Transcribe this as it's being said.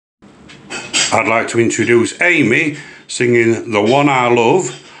I'd like to introduce Amy singing The One I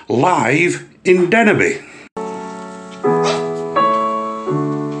Love live in Denaby.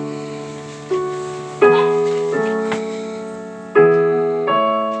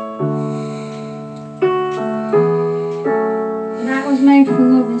 Made for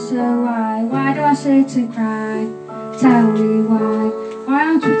loving, so why do I say to cry? Tell me why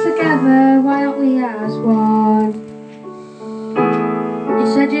aren't we together, why aren't we as one? You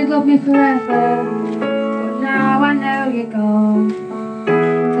said you'd love me forever, but now I know you're gone.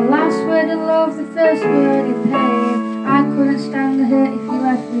 The last word in love, the first word in pain, I couldn't stand the hurt if you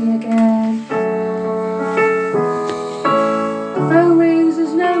left me again. The phone rings,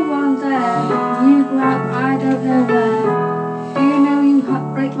 there's no one there, you go out but I don't know where.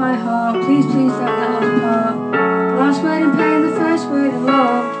 Break my heart, please, please don't let us part. The last word in pain, the first word in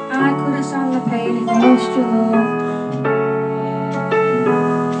love, I couldn't stand the pain if I lost your love.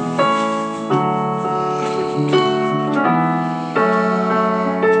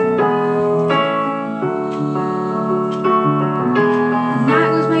 The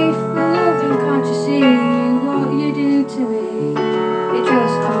night was made for loving, can't you see what you do to me? It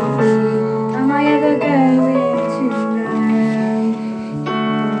just can't be. Am I ever going to know?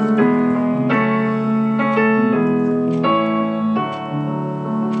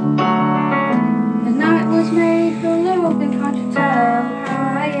 Made for loving, can't you tell? How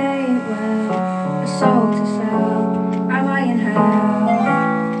I ain't well, a soul to sell. Am I in hell?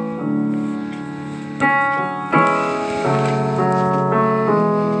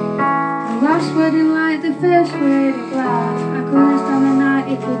 The last word in light, the first word in glass, I couldn't stand the night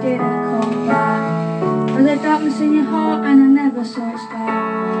if you didn't come back. There's a darkness in your heart and I never saw it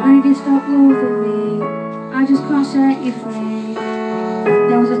start. When did you stop loving me? I just can't set you free.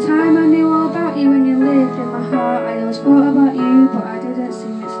 There was a time I knew all about you when you lived in my heart. I always thought about you, but I didn't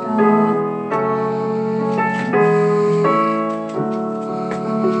see the start.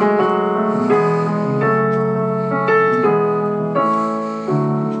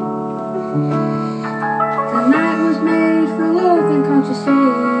 The night was made for loving, can't you see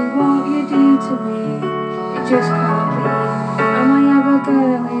what you do to me? It just can't be. Am I ever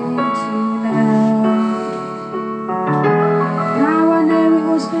going to know?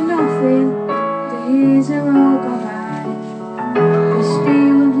 For nothing, the years are all gone by. The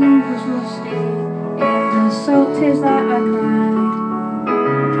steel of love was rusty in the salt tears that I cried.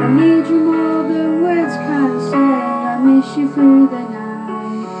 I need you more than words can say, I miss you through the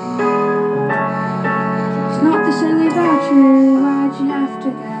night. It's not this only about you, why'd you have to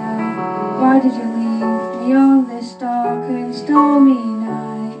go? Why did you leave me on this dark and stormy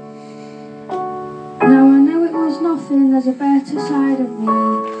night? Now I know it was nothing, there's a better side of me.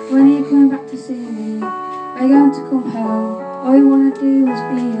 When are you coming back to see me? Are you going to come home? All you want to do is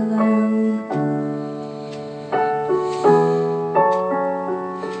be alone.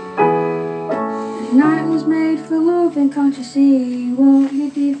 The night was made for loving, can't you see what you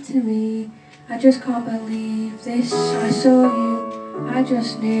did to me? I just can't believe this, I saw you, I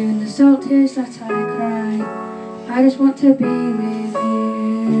just knew. The salt tears that I cried, I just want to be with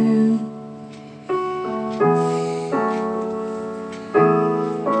you.